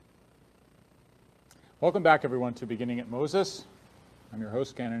Welcome back, everyone, to Beginning at Moses. I'm your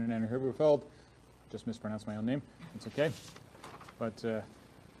host, Canon Andrew Huberfeld. Just mispronounced my own name. It's okay. But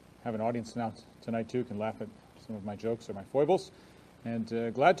have an audience now tonight, too, can laugh at some of my jokes or my foibles. And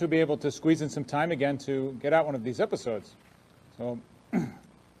glad to be able to squeeze in some time again to get out one of these episodes. So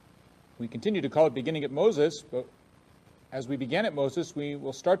we continue to call it Beginning at Moses, but as we began at Moses, we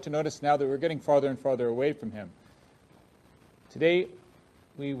will start to notice now that we're getting farther and farther away from him. Today,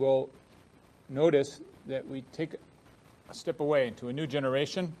 we will notice that we take a step away into a new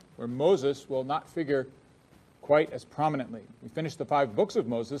generation where Moses will not figure quite as prominently. We finished the 5 books of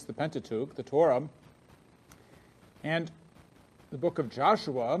Moses, the Pentateuch, the Torah, and the book of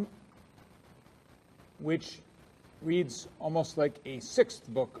Joshua, which reads almost like a 6th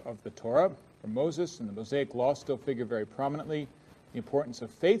book of the Torah, for Moses and the Mosaic Law still figure very prominently, the importance of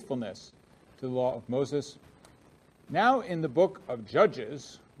faithfulness to the law of Moses. Now in the book of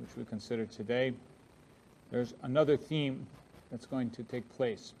Judges, which we consider today, there's another theme that's going to take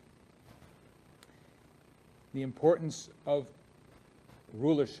place. The importance of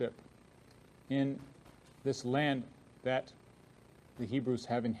rulership in this land that the Hebrews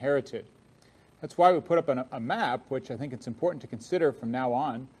have inherited. That's why we put up a map, which I think it's important to consider from now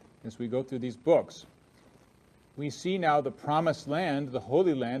on as we go through these books. We see now the promised land, the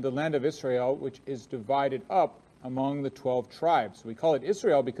Holy Land, the land of Israel, which is divided up among the 12 tribes. We call it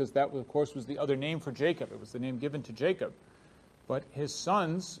Israel because that, of course, was the other name for Jacob. It was the name given to Jacob. But his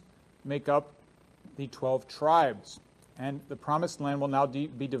sons make up the 12 tribes. And the promised land will now be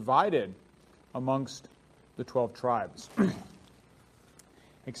divided amongst the 12 tribes.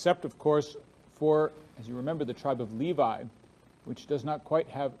 Except, of course, for, as you remember, the tribe of Levi, which does not quite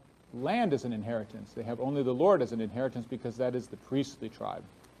have land as an inheritance. They have only the Lord as an inheritance because that is the priestly tribe.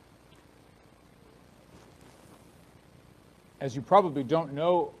 As you probably don't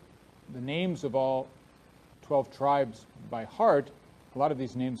know the names of all 12 tribes by heart, a lot of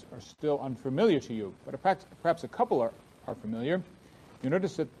these names are still unfamiliar to you, but perhaps a couple are familiar. You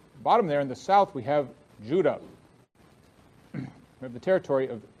notice at the bottom there in the south we have Judah. We have the territory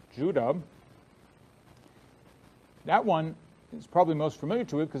of Judah. That one is probably most familiar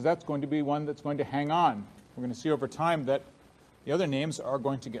to you because that's going to be one that's going to hang on. We're going to see over time that the other names are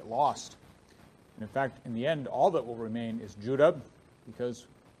going to get lost. And in fact, in the end, all that will remain is Judah, because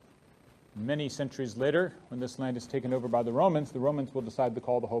many centuries later, when this land is taken over by the Romans will decide to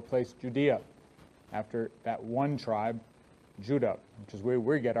call the whole place Judea, after that one tribe, Judah, which is where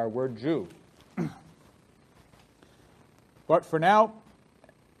we get our word Jew. But for now,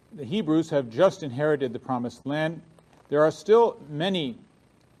 the Hebrews have just inherited the promised land. There are still many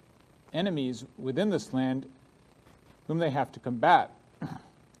enemies within this land whom they have to combat.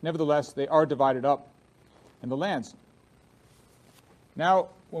 Nevertheless, they are divided up in the lands. Now,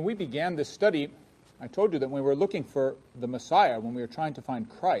 when we began this study, I told you that when we were looking for the Messiah, when we were trying to find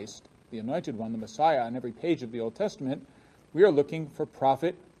Christ, the Anointed One, the Messiah, on every page of the Old Testament, we are looking for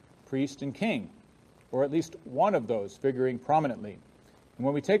prophet, priest, and king, or at least one of those figuring prominently. And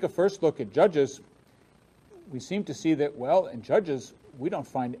when we take a first look at Judges, we seem to see that, well, in Judges, we don't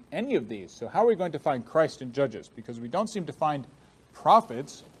find any of these. So how are we going to find Christ in Judges? Because we don't seem to find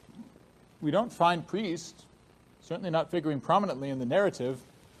prophets, we don't find priests, certainly not figuring prominently in the narrative,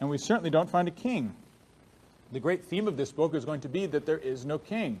 and we certainly don't find a king. The great theme of this book is going to be that there is no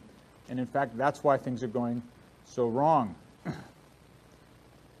king. And in fact, that's why things are going so wrong.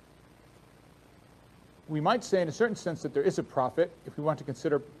 We might say in a certain sense that there is a prophet if we want to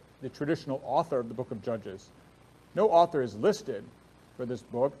consider the traditional author of the book of Judges. No author is listed for this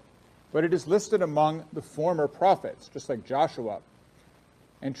book, but it is listed among the former prophets, just like Joshua.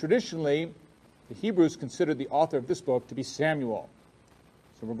 And traditionally, the Hebrews considered the author of this book to be Samuel.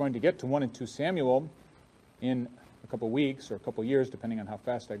 So we're going to get to 1 and 2 Samuel in a couple weeks or a couple years, depending on how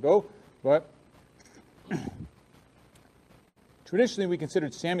fast I go. But traditionally, we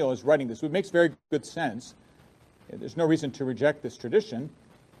considered Samuel as writing this. It makes very good sense. There's no reason to reject this tradition.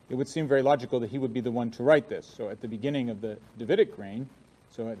 It would seem very logical that he would be the one to write this. So at the beginning of the Davidic reign,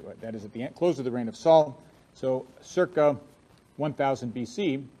 so that is at the close of the reign of Saul, so circa 1000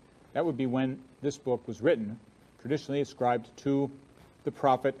 BC, that would be when this book was written, traditionally ascribed to the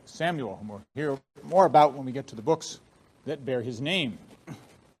prophet Samuel, whom we'll hear more about when we get to the books that bear his name.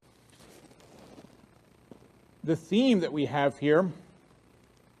 The theme that we have here,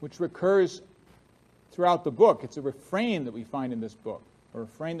 which recurs throughout the book, it's a refrain that we find in this book, a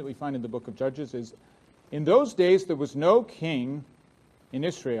refrain that we find in the book of Judges is, in those days there was no king in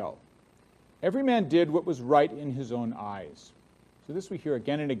Israel. Every man did what was right in his own eyes. So this we hear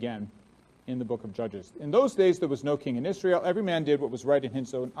again and again. in the book of Judges. In those days, there was no king in Israel. Every man did what was right in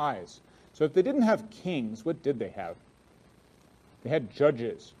his own eyes. So if they didn't have kings, what did they have? They had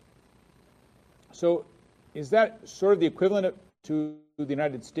judges. So is that sort of the equivalent to the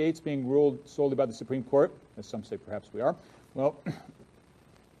United States being ruled solely by the Supreme Court? As some say, perhaps we are. Well,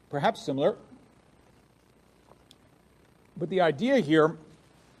 perhaps similar. But the idea here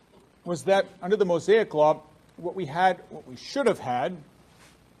was that under the Mosaic Law, what we should have had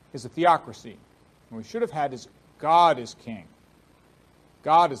is a theocracy. What we should have had is God is king.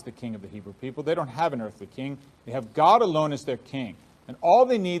 God is the king of the Hebrew people. They don't have an earthly king. They have God alone as their king. And all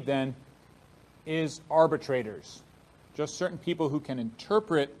they need then is arbitrators, just certain people who can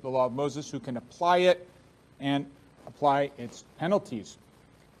interpret the law of Moses, who can apply it and apply its penalties.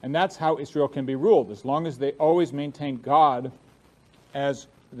 And that's how Israel can be ruled, as long as they always maintain God as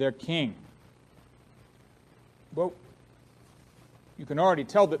their king. Well, you can already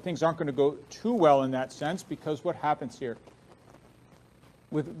tell that things aren't going to go too well in that sense, because what happens here?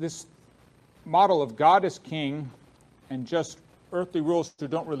 With this model of God as king and just earthly rulers who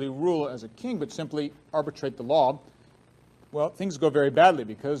don't really rule as a king but simply arbitrate the law, well, things go very badly,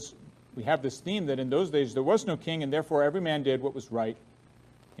 because we have this theme that in those days there was no king, and therefore every man did what was right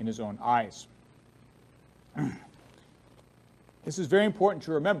in his own eyes. This is very important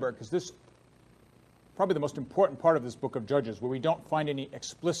to remember, because this is probably the most important part of this book of Judges, where we don't find any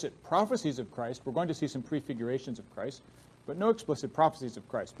explicit prophecies of Christ. We're going to see some prefigurations of Christ, but no explicit prophecies of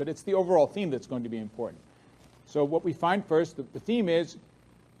Christ. But it's the overall theme that's going to be important. So what we find first, the theme is,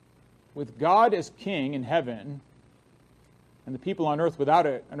 with God as king in heaven, and the people on earth without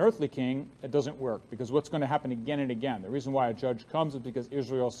an earthly king, it doesn't work, because what's going to happen again and again? The reason why a judge comes is because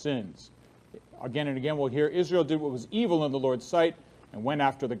Israel sins. Again and again we'll hear Israel did what was evil in the Lord's sight and went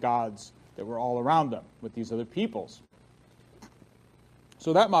after the gods that were all around them with these other peoples.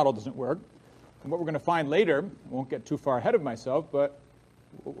 So that model doesn't work. And what we're going to find later, I won't get too far ahead of myself, but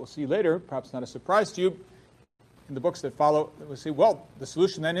what we'll see later, perhaps not a surprise to you, in the books that follow, we'll see, well, the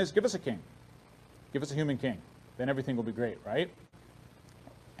solution then is give us a king. Give us a human king. Then everything will be great, right?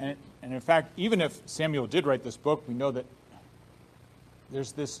 And in fact, even if Samuel did write this book, we know that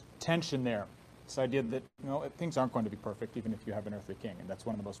there's this tension there. This idea that, things aren't going to be perfect even if you have an earthly king. And that's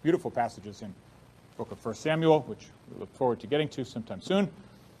one of the most beautiful passages in the book of 1 Samuel, which we look forward to getting to sometime soon.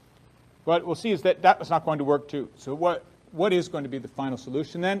 But we'll see is that was not going to work too. So what is going to be the final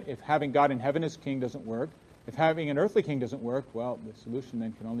solution then? If having God in heaven as king doesn't work, if having an earthly king doesn't work, well, the solution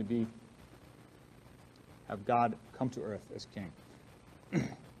then can only be have God come to earth as king.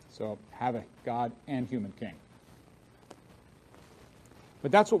 So have a God and human king.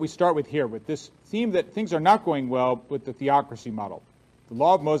 But that's what we start with here, with this theme that things are not going well with the theocracy model. The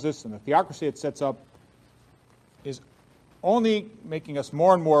law of Moses and the theocracy it sets up is only making us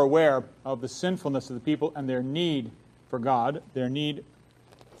more and more aware of the sinfulness of the people and their need for God, their need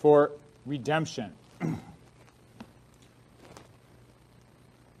for redemption.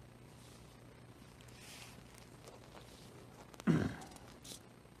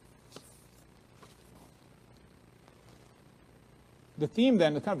 The theme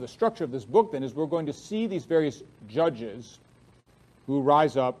then, the kind of the structure of this book then, is we're going to see these various judges who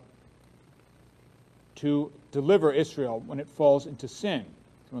rise up to deliver Israel when it falls into sin.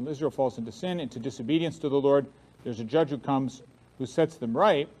 When Israel falls into sin, into disobedience to the Lord, there's a judge who comes who sets them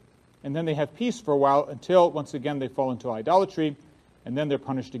right, and then they have peace for a while until once again they fall into idolatry, and then they're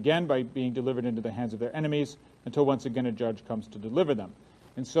punished again by being delivered into the hands of their enemies until once again a judge comes to deliver them.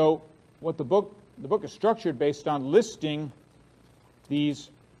 And so what the book is structured based on listing these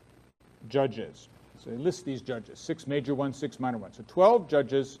judges. So they list these judges, 6 major ones, 6 minor ones. So 12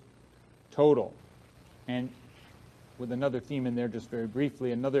 judges total. And with another theme in there just very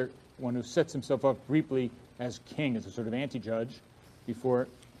briefly, another one who sets himself up briefly as king, as a sort of anti-judge, before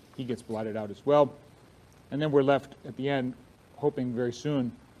he gets blotted out as well. And then we're left at the end hoping very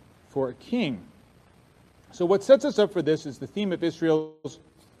soon for a king. So what sets us up for this is the theme of Israel's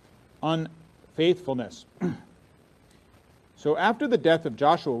unfaithfulness. So after the death of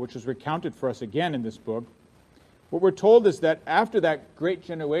Joshua, which is recounted for us again in this book, what we're told is that after that great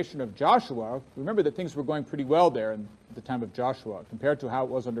generation of Joshua, remember that things were going pretty well there at the time of Joshua. Compared to how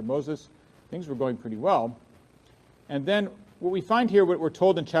it was under Moses, things were going pretty well. And then what we find here, what we're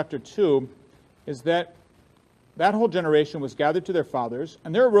told in chapter 2, is that that whole generation was gathered to their fathers,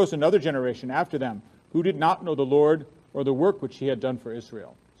 and there arose another generation after them who did not know the Lord or the work which he had done for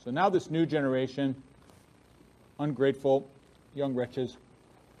Israel. So now this new generation, ungrateful, young wretches.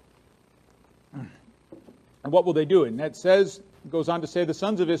 And what will they do? And that goes on to say, the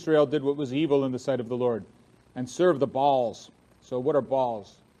sons of Israel did what was evil in the sight of the Lord and served the Baals. So what are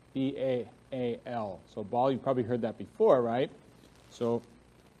Baals? B-A-A-L. B-A-A-L. So Baal, you've probably heard that before, right? So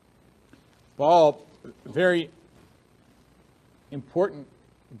Baal, very important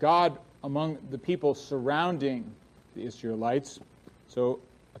god among the people surrounding the Israelites. So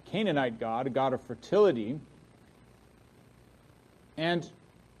a Canaanite god, a god of fertility. And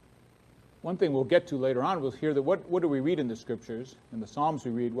one thing we'll get to later on, we'll hear that what do we read in the Scriptures? In the Psalms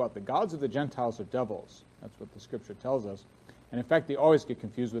we read what? The gods of the Gentiles are devils. That's what the Scripture tells us. And in fact, they always get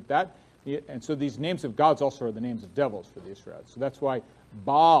confused with that. And so these names of gods also are the names of devils for the Israelites. So that's why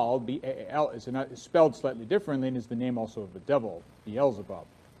Baal, B-A-A-L, is spelled slightly differently and is the name also of the devil, Beelzebub.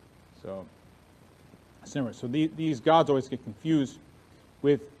 So similar. So these gods always get confused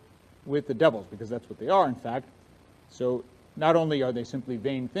with the devils, because that's what they are, in fact. So not only are they simply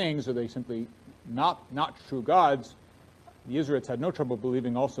vain things, or they simply not true gods, the Israelites had no trouble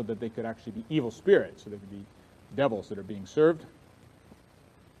believing also that they could actually be evil spirits, so they could be devils that are being served.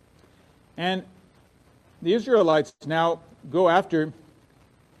 And the Israelites now go after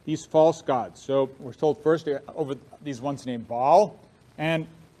these false gods. So we're told first over these ones named Baal, and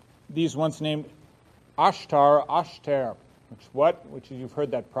these ones named Ashtar, which you've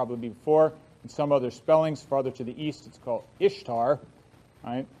heard that probably before. In some other spellings, farther to the east, it's called Ishtar,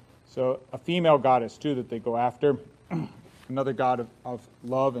 right? So a female goddess, too, that they go after. Another god of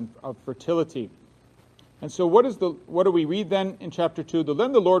love and of fertility. And so what do we read then in chapter 2?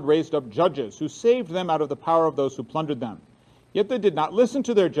 Then the Lord raised up judges who saved them out of the power of those who plundered them. Yet they did not listen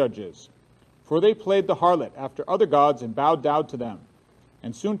to their judges, for they played the harlot after other gods and bowed down to them,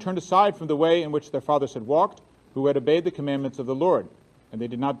 and soon turned aside from the way in which their fathers had walked, who had obeyed the commandments of the Lord, and they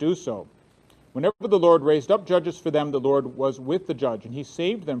did not do so. Whenever the Lord raised up judges for them, the Lord was with the judge, and he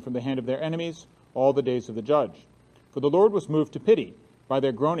saved them from the hand of their enemies all the days of the judge. For the Lord was moved to pity by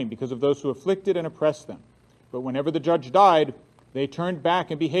their groaning because of those who afflicted and oppressed them. But whenever the judge died, they turned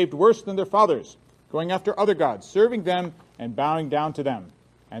back and behaved worse than their fathers, going after other gods, serving them and bowing down to them.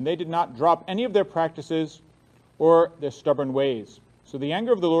 And they did not drop any of their practices or their stubborn ways. So the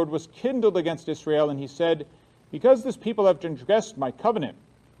anger of the Lord was kindled against Israel, and he said, because this people have transgressed my covenant,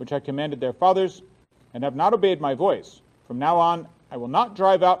 which I commanded their fathers, and have not obeyed my voice, from now on I will not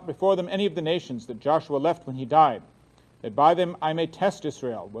drive out before them any of the nations that Joshua left when he died, that by them I may test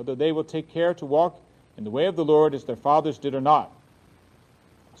Israel, whether they will take care to walk in the way of the Lord as their fathers did or not.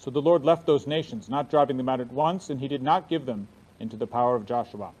 So the Lord left those nations, not driving them out at once, and he did not give them into the power of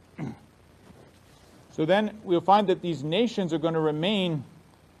Joshua. So then we'll find that these nations are going to remain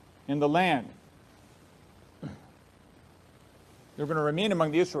in the land. They're going to remain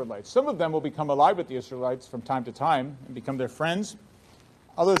among the Israelites. Some of them will become allied with the Israelites from time to time and become their friends.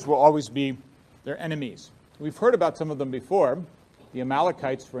 Others will always be their enemies. We've heard about some of them before. The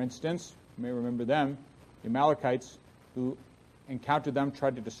Amalekites, for instance, you may remember them. The Amalekites who encountered them,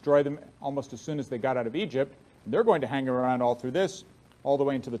 tried to destroy them almost as soon as they got out of Egypt. And they're going to hang around all through this, all the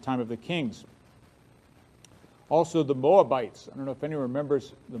way into the time of the kings. Also the Moabites. I don't know if anyone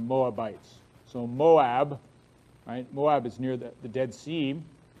remembers the Moabites. So Moab, right? Moab is near the Dead Sea,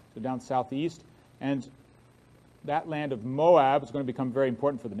 so down southeast. And that land of Moab is going to become very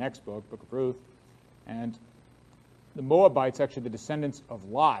important for the next book, Book of Ruth. And the Moabites, actually the descendants of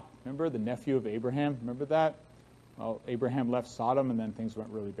Lot. Remember the nephew of Abraham? Remember that? Well, Abraham left Sodom, and then things went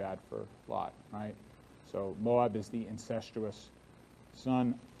really bad for Lot, right? So Moab is the incestuous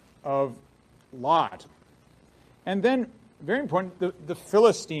son of Lot. And then, very important, the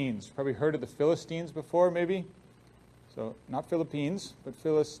Philistines. Probably heard of the Philistines before, maybe? So not Philippines, but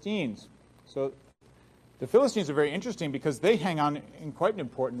Philistines. So the Philistines are very interesting because they hang on in quite an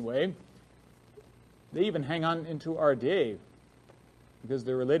important way. They even hang on into our day because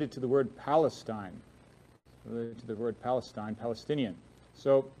they're related to the word Palestine. Related to the word Palestine, Palestinian.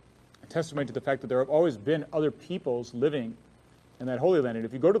 So a testimony to the fact that there have always been other peoples living in that Holy Land. And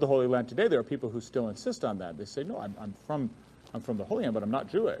if you go to the Holy Land today, there are people who still insist on that. They say, no, I'm from the Holy Land, but I'm not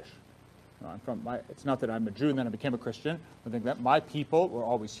Jewish. No, it's not that I'm a Jew and then I became a Christian. I think that my people were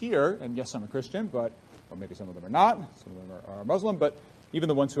always here, and yes, I'm a Christian, or maybe some of them are not. Some of them are Muslim, but even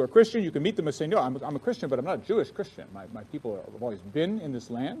the ones who are Christian, you can meet them and say, no, I'm a Christian, but I'm not a Jewish Christian. My people have always been in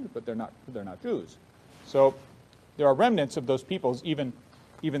this land, but they're not Jews. So there are remnants of those peoples even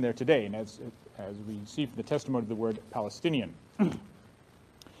there today, and as we see from the testimony of the word Palestinian.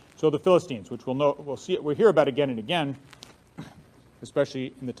 So the Philistines, which we'll hear about again and again,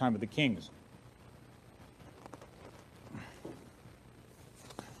 especially in the time of the kings.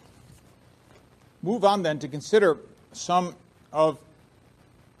 Move on then to consider some of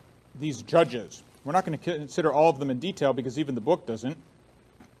these judges. We're not going to consider all of them in detail because even the book doesn't.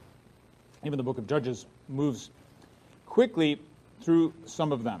 Even the book of Judges moves quickly through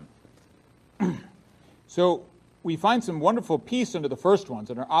some of them. So we find some wonderful peace under the first ones.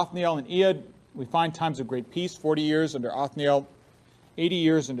 Under Othniel and Ehud, we find times of great peace, 40 years under Othniel, 80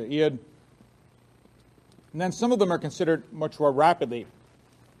 years under Ehud. And then some of them are considered much more rapidly.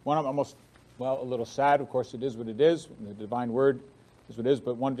 One of them almost, a little sad. Of course, it is what it is. The divine word is what it is.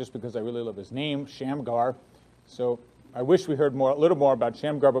 But one, just because I really love his name, Shamgar. So I wish we heard a little more about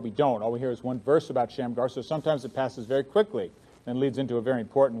Shamgar, but we don't. All we hear is one verse about Shamgar. So sometimes it passes very quickly and leads into a very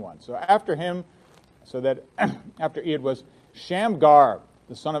important one. So after him, after Ehud was Shamgar,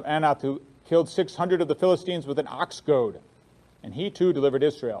 the son of Anath, who killed 600 of the Philistines with an ox goad. And he too delivered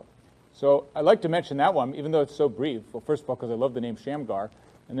Israel. So I'd like to mention that one, even though it's so brief. Well, first of all, because I love the name Shamgar.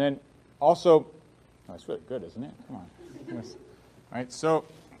 And then also, it's really good, isn't it? Come on. Yes. All right, so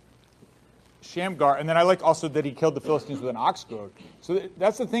Shamgar. And then I like also that he killed the Philistines with an ox goad. So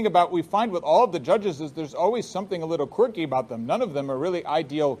that's the thing about, we find with all of the judges is there's always something a little quirky about them. None of them are really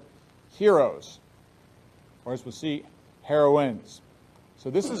ideal heroes, or as we'll see, heroines. So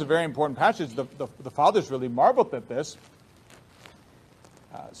this is a very important passage. The fathers really marveled at this.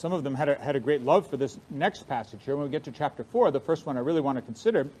 Some of them had a great love for this next passage here. When we get to chapter 4, the first one I really want to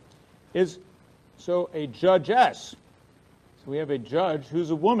consider is a judgess. So we have a judge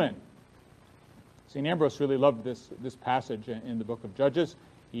who's a woman. St. Ambrose really loved this passage in the book of Judges.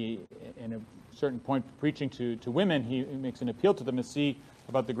 He, in a certain point, preaching to women, he makes an appeal to them to see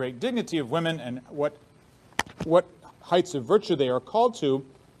about the great dignity of women and what heights of virtue they are called to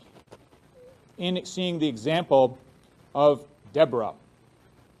in seeing the example of Deborah.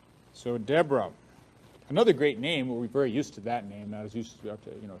 So Deborah, another great name. We're very used to that name. Not as used to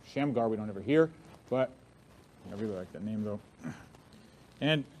Shamgar. We don't ever hear, but I really like that name though.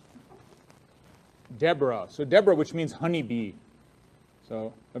 And Deborah. So Deborah, which means honeybee.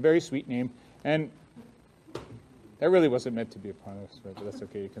 So a very sweet name. And that really wasn't meant to be a pun, but that's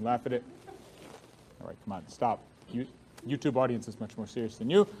okay. You can laugh at it. All right, come on, stop. YouTube audience is much more serious than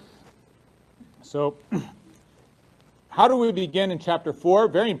you. So how do we begin in chapter 4?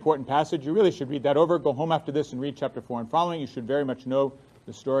 Very important passage. You really should read that over. Go home after this and read chapter 4 and following. You should very much know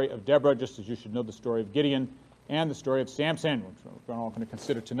the story of Deborah, just as you should know the story of Gideon and the story of Samson, which we're all going to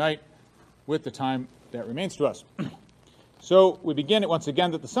consider tonight with the time that remains to us. So we begin it once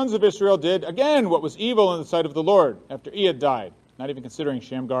again that the sons of Israel did again what was evil in the sight of the Lord after Ehud died, not even considering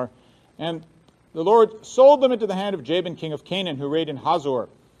Shamgar. And the Lord sold them into the hand of Jabin, king of Canaan, who reigned in Hazor.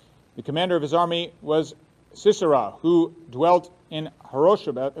 The commander of his army was Sisera, who dwelt in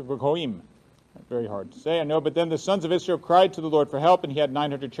Harosheth-Goim. Very hard to say, I know. But then the sons of Israel cried to the Lord for help, and he had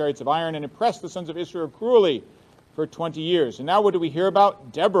 900 chariots of iron, and oppressed the sons of Israel cruelly for 20 years. And now what do we hear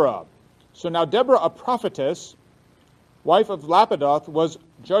about? Deborah. So now Deborah, a prophetess, wife of Lapidoth, was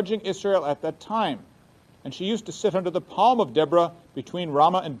judging Israel at that time. And she used to sit under the palm of Deborah between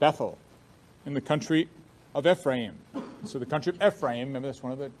Ramah and Bethel in the country of Ephraim. So the country of Ephraim, remember that's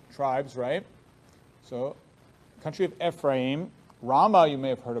one of the tribes, right? So, country of Ephraim, Ramah you may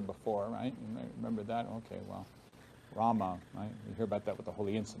have heard of before, right? You may remember that. Okay, well, Ramah, right? You hear about that with the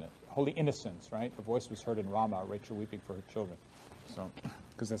Holy Innocents, right? The voice was heard in Ramah, Rachel weeping for her children. So,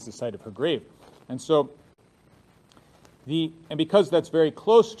 because that's the site of her grave. And so, because that's very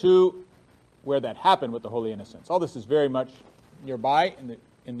close to where that happened with the Holy Innocents. All this is very much nearby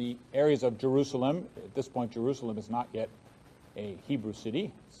in the areas of Jerusalem. At this point, Jerusalem is not yet a Hebrew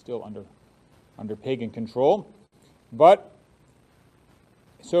city, it's still under pagan control. But,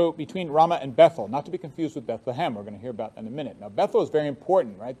 so between Ramah and Bethel, not to be confused with Bethlehem, we're going to hear about that in a minute. Now, Bethel is very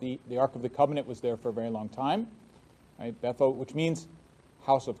important, right? The Ark of the Covenant was there for a very long time, right? Bethel, which means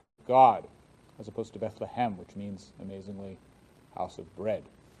house of God, as opposed to Bethlehem, which means, amazingly, house of bread.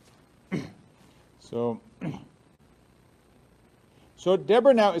 So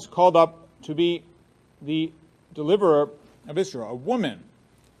Deborah now is called up to be the deliverer of Israel, a woman.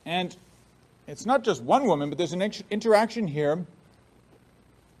 And it's not just one woman, but there's an interaction here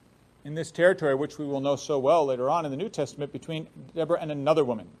in this territory, which we will know so well later on in the New Testament, between Deborah and another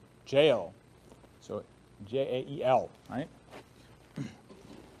woman, Jael. So Jael, right?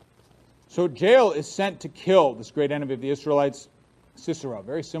 So Jael is sent to kill this great enemy of the Israelites, Sisera.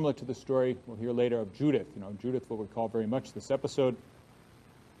 Very similar to the story we'll hear later of Judith. Judith will recall very much this episode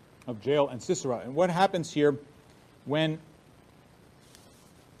of Jael and Sisera. And what happens here when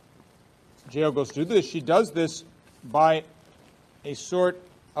Jael goes through this? She does this by a sort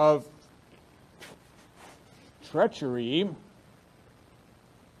of treachery,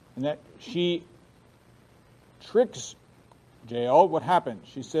 and that she tricks Jael. What happened?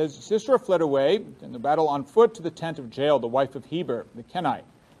 She says, Sisera fled away in the battle on foot to the tent of Jael, the wife of Heber the Kenite,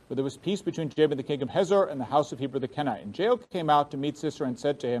 where there was peace between Jabin the king of Hazor and the house of Heber the Kenite. And Jael came out to meet Sisera and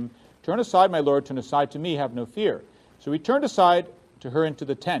said to him, Turn aside, my lord, turn aside to me, have no fear. So he turned aside to her into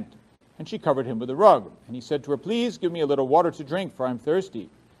the tent, and she covered him with a rug. And he said to her, please give me a little water to drink, for I am thirsty.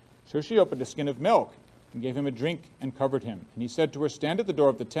 So she opened a skin of milk, and gave him a drink, and covered him. And he said to her, stand at the door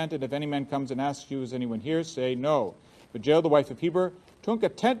of the tent, and if any man comes and asks you, is anyone here, say no. But Jael, the wife of Heber, took a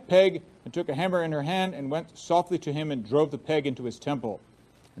tent peg, and took a hammer in her hand, and went softly to him, and drove the peg into his temple,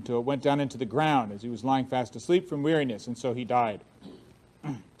 until it went down into the ground, as he was lying fast asleep from weariness, and so he died.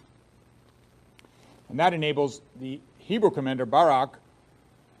 And that enables the Hebrew commander, Barak,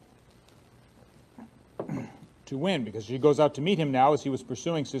 to win, because she goes out to meet him now as he was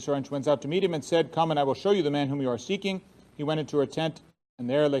pursuing Sisera, and she went out to meet him and said, come and I will show you the man whom you are seeking. He went into her tent, and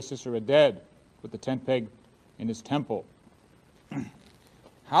there lay Sisera dead, with the tent peg in his temple.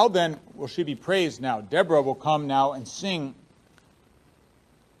 How then will she be praised now? Deborah will come now and sing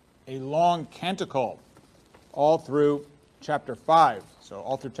a long canticle all through chapter 5. So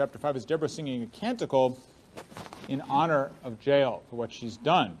all through chapter 5 is Deborah singing a canticle in honor of Jael for what she's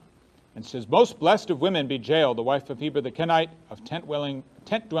done. And says, most blessed of women be Jael, the wife of Heber the Kenite, of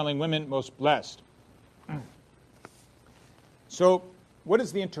tent-dwelling women most blessed. So what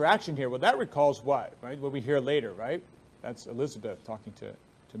is the interaction here? Well, that recalls what, right? What we hear later, right? That's Elizabeth talking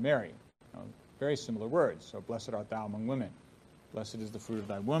to Mary. Very similar words. So blessed art thou among women. Blessed is the fruit of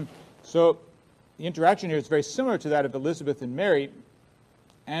thy womb. So the interaction here is very similar to that of Elizabeth and Mary.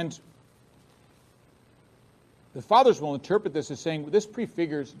 And the fathers will interpret this as saying,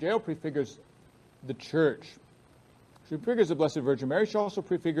 Jael prefigures the church. She prefigures the Blessed Virgin Mary. She also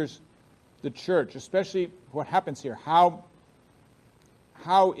prefigures the church, especially what happens here. How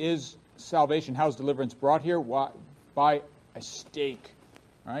is salvation, how is deliverance brought here? By a stake,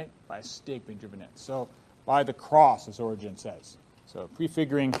 right? By a stake being driven in. So by the cross, as Origen says. So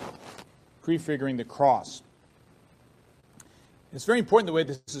prefiguring the cross. It's very important the way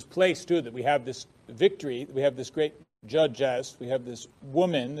this is placed, too, that we have this victory, we have this great judgess, we have this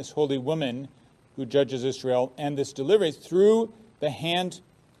woman, this holy woman who judges Israel, and this deliverance through the hand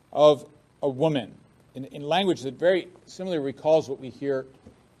of a woman, in language that very similarly recalls what we hear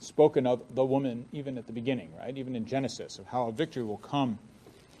spoken of the woman even at the beginning, right? Even in Genesis, of how a victory will come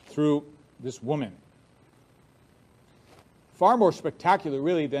through this woman. Far more spectacular,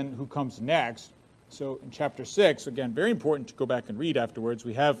 really, than who comes next. So in chapter 6, again, very important to go back and read afterwards,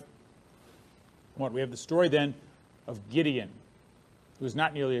 we have what? We have the story then of Gideon, who is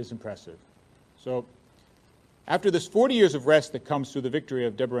not nearly as impressive. So after this 40 years of rest that comes through the victory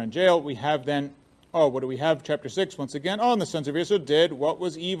of Deborah and Jael, we have then, what do we have? Chapter 6, once again. And the sons of Israel did what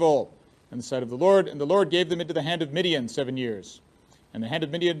was evil in the sight of the Lord, and the Lord gave them into the hand of Midian 7 years. And the hand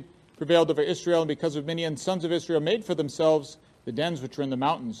of Midian prevailed over Israel, and because of Midian, sons of Israel made for themselves the dens which were in the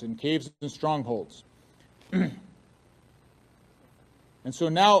mountains, and caves and strongholds. And so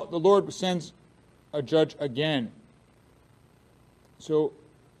now the Lord sends a judge again. So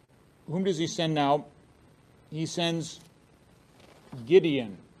whom does he send now? He sends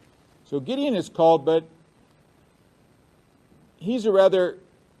Gideon. So Gideon is called, but he's a rather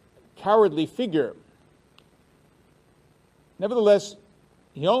cowardly figure. Nevertheless,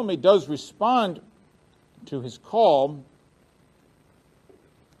 he only does respond to his call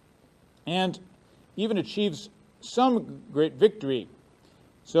and even achieves some great victory.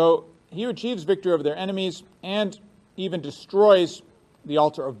 So he achieves victory over their enemies and even destroys the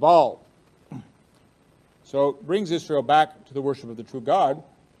altar of Baal. So brings Israel back to the worship of the true God.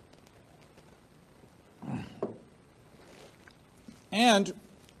 And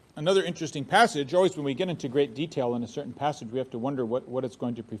another interesting passage, always when we get into great detail in a certain passage, we have to wonder what it's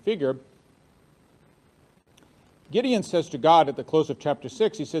going to prefigure. Gideon says to God at the close of chapter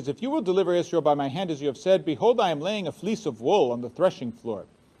 6, he says, if you will deliver Israel by my hand as you have said, behold, I am laying a fleece of wool on the threshing floor.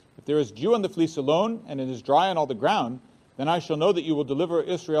 If there is dew on the fleece alone, and it is dry on all the ground, then I shall know that you will deliver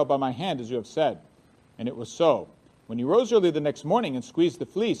Israel by my hand as you have said. And it was so. When he rose early the next morning and squeezed the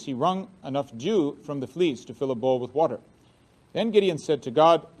fleece, he wrung enough dew from the fleece to fill a bowl with water. Then Gideon said to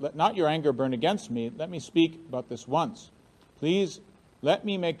God, let not your anger burn against me. Let me speak about this once. Please let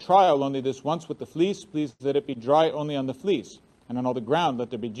me make trial only this once with the fleece. Please let it be dry only on the fleece, and on all the ground let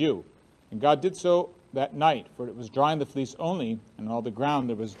there be dew. And God did so that night, for it was dry on the fleece only, and on all the ground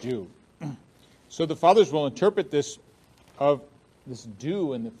there was dew. So the fathers will interpret this of this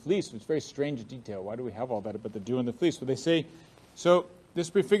dew and the fleece. It's very strange detail. Why do we have all that about the dew and the fleece? Well, they say, so this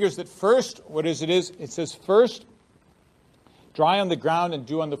prefigures that first, what is? It says first, dry on the ground and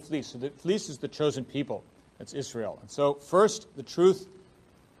dew on the fleece. So the fleece is the chosen people. That's Israel. And so first, the truth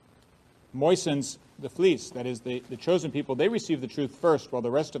moistens the fleece. That is, the chosen people, they receive the truth first, while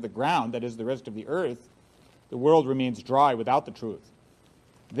the rest of the ground, that is, the rest of the earth, the world remains dry without the truth.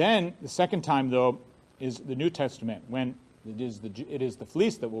 Then, the second time, though, is the New Testament, when it is the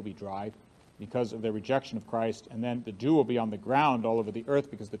fleece that will be dry because of their rejection of Christ, and then the dew will be on the ground all over the earth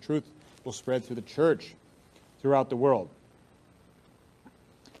because the truth will spread through the church throughout the world.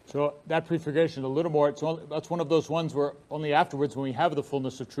 So that prefiguration, a little more, that's one of those ones where only afterwards, when we have the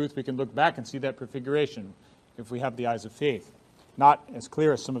fullness of truth, we can look back and see that prefiguration if we have the eyes of faith. Not as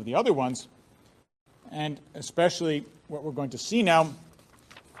clear as some of the other ones, and especially what we're going to see now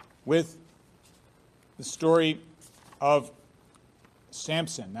with the story of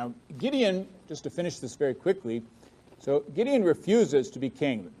Samson. Now, Gideon, just to finish this very quickly, so Gideon refuses to be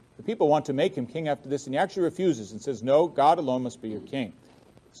king. The people want to make him king after this, and he actually refuses and says, no, God alone must be your king.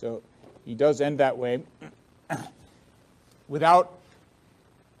 So he does end that way without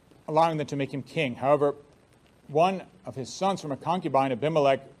allowing them to make him king. However, one of his sons from a concubine,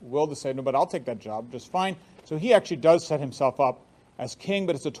 Abimelech, will decide, no, but I'll take that job just fine. So he actually does set himself up as king,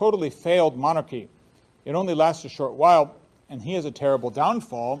 but it's a totally failed monarchy. It only lasts a short while, and he has a terrible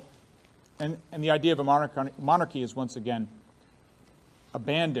downfall, and the idea of a monarchy is once again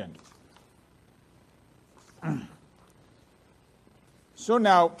abandoned. So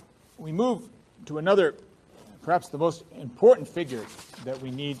now we move to another, perhaps the most important figure that we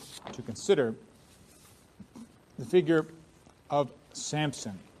need to consider, the figure of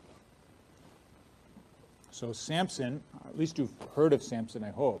Samson. So Samson, at least you've heard of Samson, I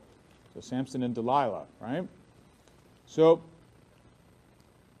hope. So Samson and Delilah, right? So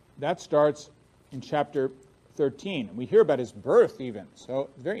that starts in chapter 13. And we hear about his birth even. So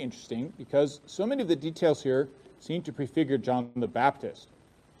it's very interesting because so many of the details here seem to prefigure John the Baptist.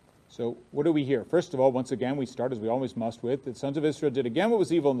 So what do we hear? First of all, once again, we start, as we always must, with the sons of Israel did again what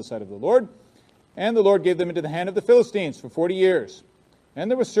was evil in the sight of the Lord, and the Lord gave them into the hand of the Philistines for 40 years. And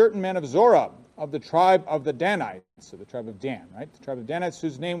there were certain men of Zorah, of the tribe of the Danites, so the tribe of Dan, right? The tribe of Danites,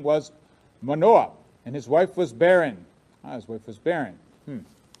 whose name was Manoah, and his wife was barren. His wife was barren.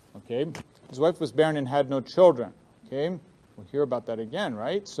 Okay. His wife was barren and had no children. Okay. We'll hear about that again,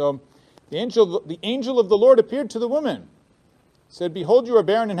 right? So the angel of the Lord appeared to the woman, said, behold, you are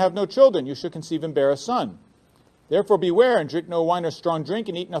barren and have no children. You shall conceive and bear a son. Therefore beware, and drink no wine or strong drink,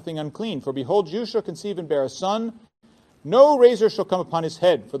 and eat nothing unclean. For behold, you shall conceive and bear a son. No razor shall come upon his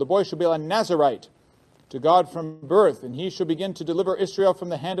head, for the boy shall be a Nazarite to God from birth, and he shall begin to deliver Israel from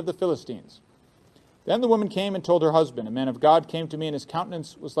the hand of the Philistines. Then the woman came and told her husband, a man of God came to me, and his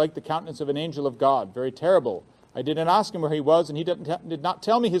countenance was like the countenance of an angel of God, very terrible. I did not ask him where he was, and he did not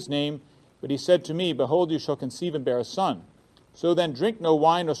tell me his name, but he said to me, behold, you shall conceive and bear a son. So then drink no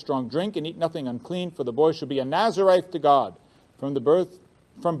wine or strong drink, and eat nothing unclean, for the boy shall be a Nazarite to God from birth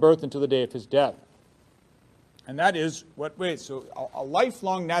until the day of his death. And that is so a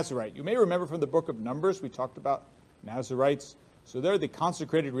lifelong Nazarite. You may remember from the book of Numbers, we talked about Nazarites. So they're the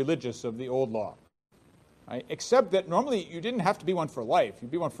consecrated religious of the old law. Right? Except that normally you didn't have to be one for life.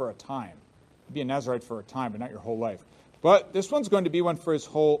 You'd be one for a time. You'd be a Nazarite for a time, but not your whole life. But this one's going to be one for his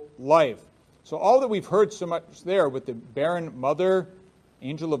whole life. So all that we've heard so much there with the barren mother,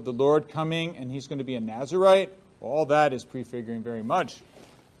 angel of the Lord coming, and he's going to be a Nazarite, all that is prefiguring very much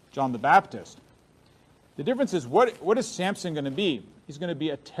John the Baptist. The difference is, what is Samson going to be? He's going to be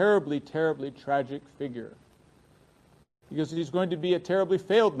a terribly, terribly tragic figure. Because he's going to be a terribly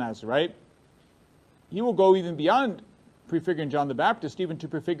failed Nazarite. He will go even beyond prefiguring John the Baptist, even to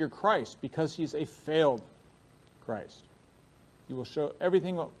prefigure Christ, because he's a failed Christ. He will show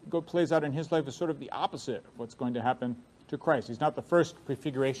everything that plays out in his life is sort of the opposite of what's going to happen to Christ. He's not the first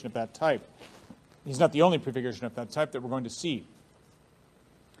prefiguration of that type. He's not the only prefiguration of that type that we're going to see.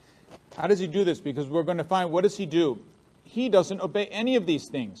 How does he do this? Because we're going to find, what does he do? He doesn't obey any of these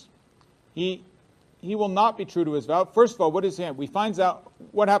things. He will not be true to his vow. First of all, what is he? We find out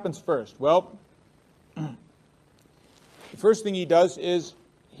what happens first. Well, the first thing he does is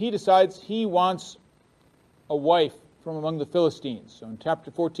he decides he wants a wife from among the Philistines. So in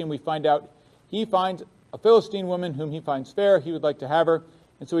chapter 14, we find out he finds a Philistine woman whom he finds fair. He would like to have her.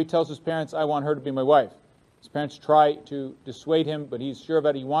 And so he tells his parents, I want her to be my wife. His parents try to dissuade him, but he's sure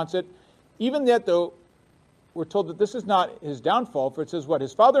about it. He wants it. Even yet, though, we're told that this is not his downfall, for it says what?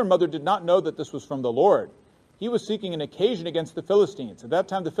 His father and mother did not know that this was from the Lord. He was seeking an occasion against the Philistines. At that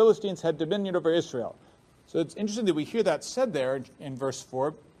time, the Philistines had dominion over Israel. So it's interesting that we hear that said there in verse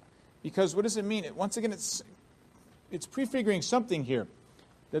 4, because what does it mean? Once again, it's prefiguring something here,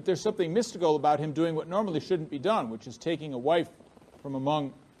 that there's something mystical about him doing what normally shouldn't be done, which is taking a wife from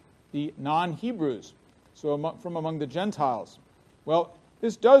among the non-Hebrews, so from among the Gentiles. Well,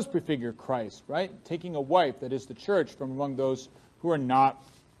 this does prefigure Christ, right? Taking a wife, that is the church, from among those who are not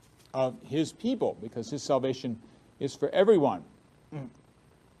of his people, because his salvation is for everyone.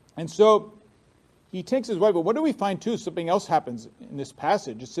 And so he takes his wife, but what do we find too? Something else happens in this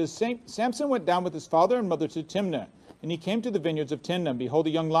passage. It says, Samson went down with his father and mother to Timnah, and he came to the vineyards of Timnah, and behold,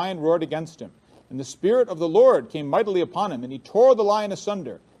 a young lion roared against him. And the Spirit of the Lord came mightily upon him, and he tore the lion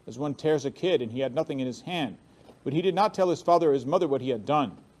asunder, as one tears a kid, and he had nothing in his hand. But he did not tell his father or his mother what he had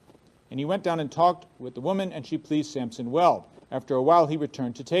done. And he went down and talked with the woman, and she pleased Samson well. After a while he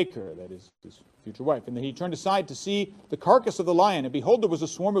returned to take her, that is, his future wife. And then he turned aside to see the carcass of the lion, and behold, there was a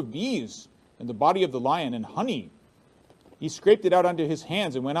swarm of bees in the body of the lion, and honey. He scraped it out under his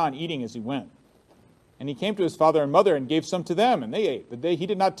hands and went on eating as he went. And he came to his father and mother and gave some to them, and they ate. But he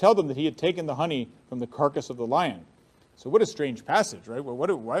did not tell them that he had taken the honey from the carcass of the lion. So what a strange passage, right? Well,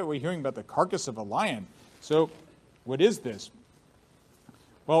 why are we hearing about the carcass of a lion? So what is this?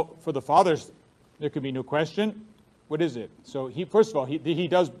 Well, for the fathers, there could be no question. What is it? So first of all, he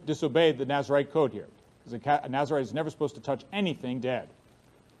does disobey the Nazarite code here. Because a Nazarite is never supposed to touch anything dead.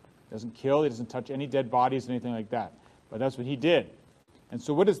 He doesn't kill, he doesn't touch any dead bodies, anything like that. But that's what he did. And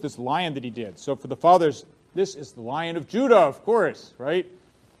so what is this lion that he did? So for the fathers, this is the Lion of Judah, of course, right?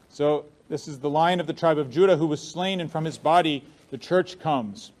 So this is the Lion of the tribe of Judah who was slain, and from his body the church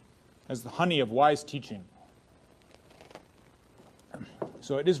comes as the honey of wise teaching.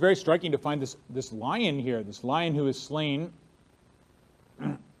 So it is very striking to find this lion here, this lion who is slain.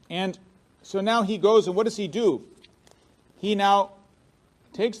 And so now he goes, and what does he do? He now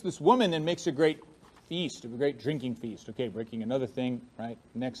takes this woman and makes a great feast, a great drinking feast. Okay, breaking another thing, right?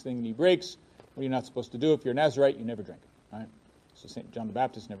 Next thing he breaks, what are you not supposed to do? If you're a Nazarite, you never drink, right? So St. John the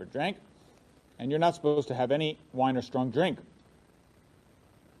Baptist never drank. And you're not supposed to have any wine or strong drink.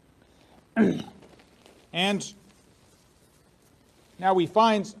 And now we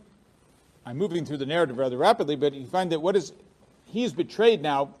find, I'm moving through the narrative rather rapidly, but you find that he is betrayed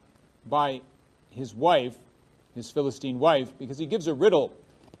now by his wife, his Philistine wife, because he gives a riddle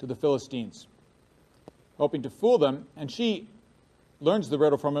to the Philistines, hoping to fool them, and she learns the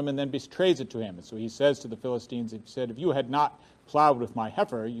riddle from him and then betrays it to him. And so he says to the Philistines, he said, if you had not plowed with my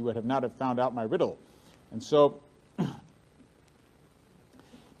heifer, you would have not have found out my riddle. And so,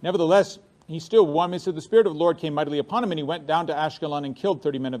 nevertheless, he still won. He said, the Spirit of the Lord came mightily upon him, and he went down to Ashkelon and killed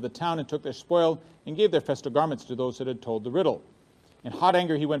 30 men of the town and took their spoil and gave their festal garments to those that had told the riddle. In hot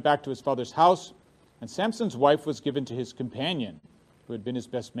anger he went back to his father's house, and Samson's wife was given to his companion, who had been his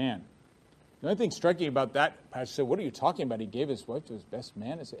best man. The only thing striking about that passage, so what are you talking about? He gave his wife to his best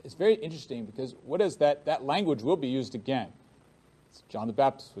man? It's very interesting, because what is that language will be used again. John the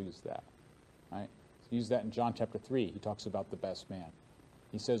Baptist will use that. Right? He used that in John chapter 3. He talks about the best man.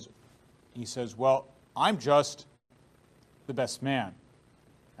 He says, well, I'm just the best man.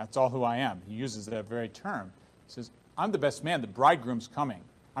 That's all who I am. He uses that very term. He says, I'm the best man. The bridegroom's coming.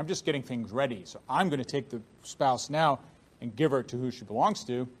 I'm just getting things ready. So I'm going to take the spouse now and give her to who she belongs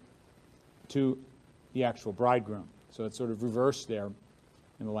to the actual bridegroom. So it's sort of reversed there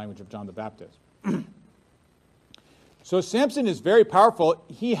in the language of John the Baptist. So Samson is very powerful.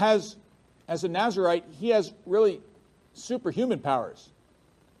 He has, as a Nazarite, he has really superhuman powers.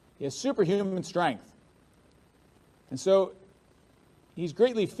 He has superhuman strength. And so he's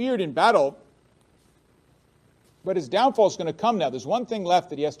greatly feared in battle, but his downfall is going to come now. There's one thing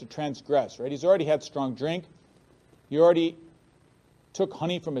left that he has to transgress, right? He's already had strong drink. He already took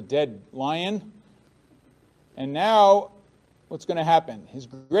honey from a dead lion. And now what's going to happen? His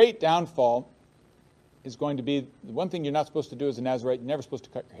great downfall is going to be the one thing you're not supposed to do as a Nazarite. You're never supposed to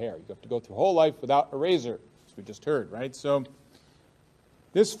cut your hair. You have to go through whole life without a razor, as we just heard, right? So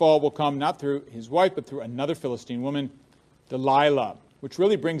this fall will come not through his wife, but through another Philistine woman, Delilah, which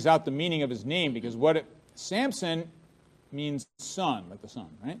really brings out the meaning of his name, because Samson means sun, like the sun,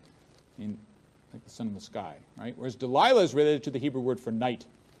 right? Like the sun in the sky, right? Whereas Delilah is related to the Hebrew word for night.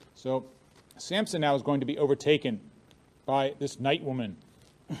 So Samson now is going to be overtaken by this night woman.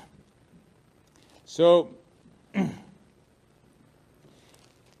 So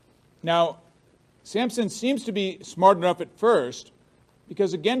now Samson seems to be smart enough at first,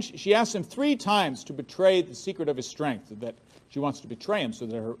 because again she asks him 3 times to betray the secret of his strength, that she wants to betray him so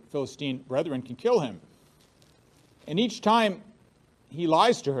that her Philistine brethren can kill him. And each time he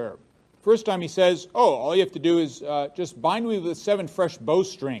lies to her. First time he says, all you have to do is just bind me with 7 fresh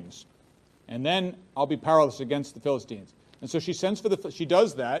bowstrings, and then I'll be powerless against the Philistines. And so she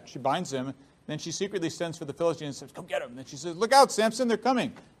does that, she binds him, then she secretly sends for the Philistines and says, come get him. And then she says, look out, Samson, they're coming.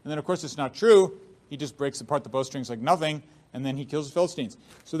 And then, of course, it's not true. He just breaks apart the bowstrings like nothing, and then he kills the Philistines.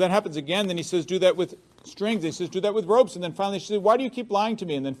 So that happens again. Then he says, do that with strings. He says, do that with ropes. And then finally she says, why do you keep lying to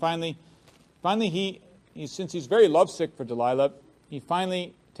me? And then finally he since he's very lovesick for Delilah, he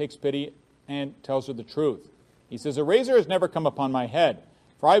finally takes pity and tells her the truth. He says, a razor has never come upon my head,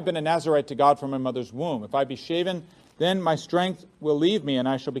 For I have been a Nazarite to God from my mother's womb. If I be shaven, then my strength will leave me, and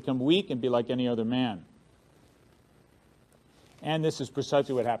I shall become weak and be like any other man. And this is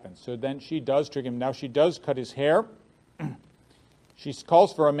precisely what happens. So then she does trick him. Now she does cut his hair. She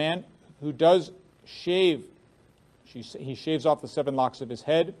calls for a man who does shave. He shaves off the 7 locks of his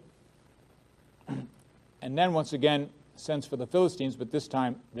head. And then once again sends for the Philistines, but this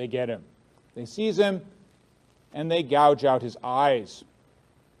time they get him. They seize him, and they gouge out his eyes.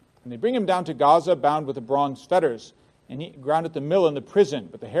 And they bring him down to Gaza, bound with the bronze fetters, and he ground at the mill in the prison.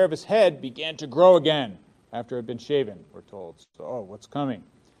 But the hair of his head began to grow again after it had been shaven, we're told. So, what's coming?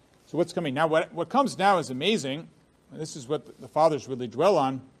 So what's coming? Now, what comes now is amazing. This is what the fathers really dwell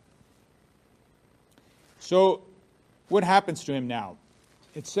on. So what happens to him now?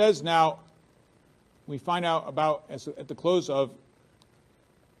 It says now, we find out about, at the close of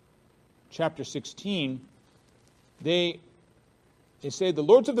chapter 16, they say, the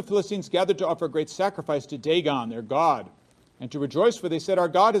lords of the Philistines gathered to offer a great sacrifice to Dagon, their god, and to rejoice, for they said, our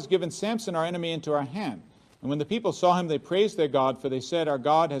God has given Samson, our enemy, into our hand. And when the people saw him, they praised their God, for they said, our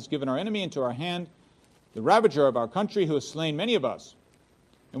God has given our enemy into our hand, the ravager of our country, who has slain many of us.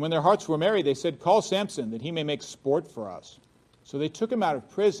 And when their hearts were merry, they said, call Samson, that he may make sport for us. So they took him out of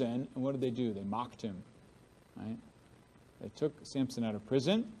prison, and what did they do? They mocked him. Right? They took Samson out of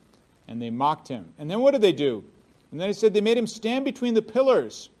prison, and they mocked him. And then what did they do? And then he said, they made him stand between the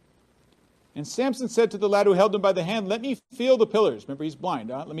pillars. And Samson said to the lad who held him by the hand, let me feel the pillars. Remember, he's blind.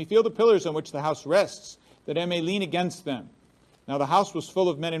 Let me feel the pillars on which the house rests, that I may lean against them. Now the house was full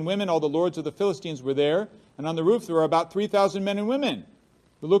of men and women. All the lords of the Philistines were there. And on the roof there were about 3,000 men and women,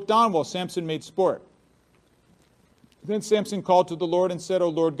 who looked on while Samson made sport. Then Samson called to the Lord and said, O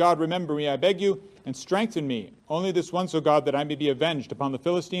Lord God, remember me, I beg you, and strengthen me. Only this once, O God, that I may be avenged upon the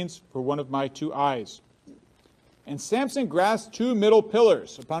Philistines for one of my 2 eyes. And Samson grasped 2 middle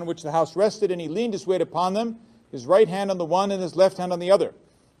pillars, upon which the house rested, and he leaned his weight upon them, his right hand on the one and his left hand on the other.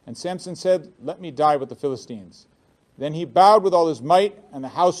 And Samson said, let me die with the Philistines. Then he bowed with all his might, and the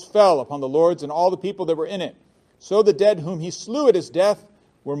house fell upon the lords and all the people that were in it. So the dead whom he slew at his death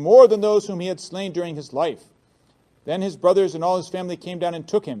were more than those whom he had slain during his life. Then his brothers and all his family came down and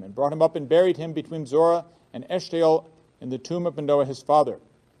took him, and brought him up and buried him between Zorah and Eshtaol in the tomb of Manoah his father.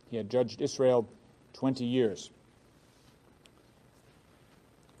 He had judged Israel 20 years.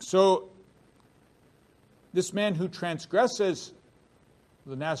 So this man who transgresses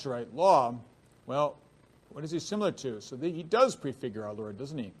the Nazirite law, well, what is he similar to? So he does prefigure our Lord,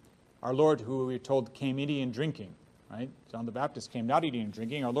 doesn't he? Our Lord, who we're told came eating and drinking, right? John the Baptist came not eating and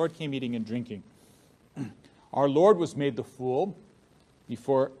drinking. Our Lord came eating and drinking. Our Lord was made the fool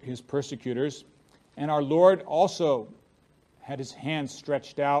before his persecutors, and our Lord also had his hands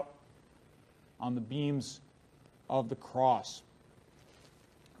stretched out on the beams of the cross.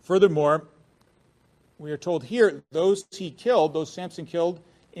 Furthermore, we are told here, those he killed, those Samson killed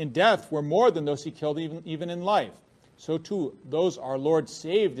in death, were more than those he killed even in life. So too, those our Lord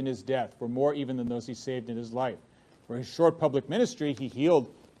saved in his death were more even than those he saved in his life. For his short public ministry, he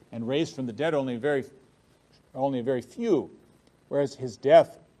healed and raised from the dead only a very few, whereas his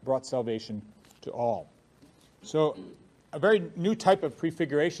death brought salvation to all. So a very new type of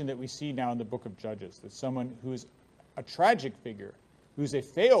prefiguration that we see now in the book of Judges, that someone who's a tragic figure, who's a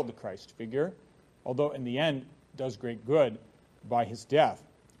failed Christ figure, although in the end does great good by his death,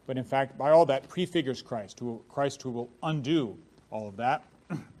 but in fact by all that prefigures Christ who will undo all of that,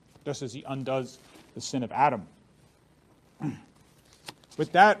 just as he undoes the sin of Adam.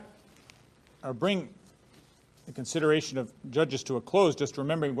 With that, I'll bring the consideration of Judges to a close, just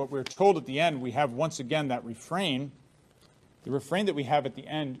remembering what we're told at the end. We have once again that refrain. The refrain that we have at the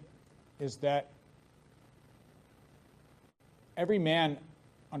end is that every man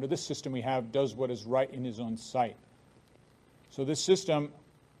under this system we have does what is right in his own sight. So this system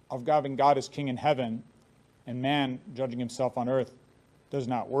of having God as king in heaven and man judging himself on earth does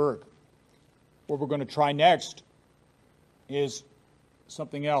not work. What we're going to try next is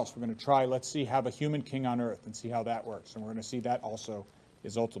something else. We're going to try, have a human king on earth and see how that works. And we're going to see that also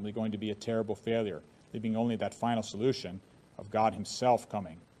is ultimately going to be a terrible failure, leaving only that final solution of God himself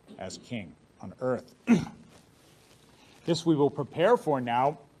coming as king on earth. This we will prepare for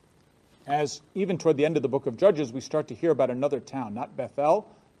now, as even toward the end of the book of Judges, we start to hear about another town, not Bethel,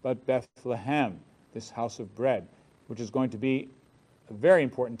 but Bethlehem, this house of bread, which is going to be a very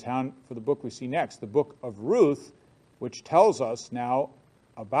important town for the book we see next, the book of Ruth, which tells us now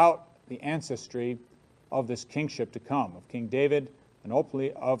about the ancestry of this kingship to come, of King David, and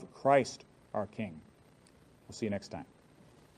hopefully of Christ our King. We'll see you next time.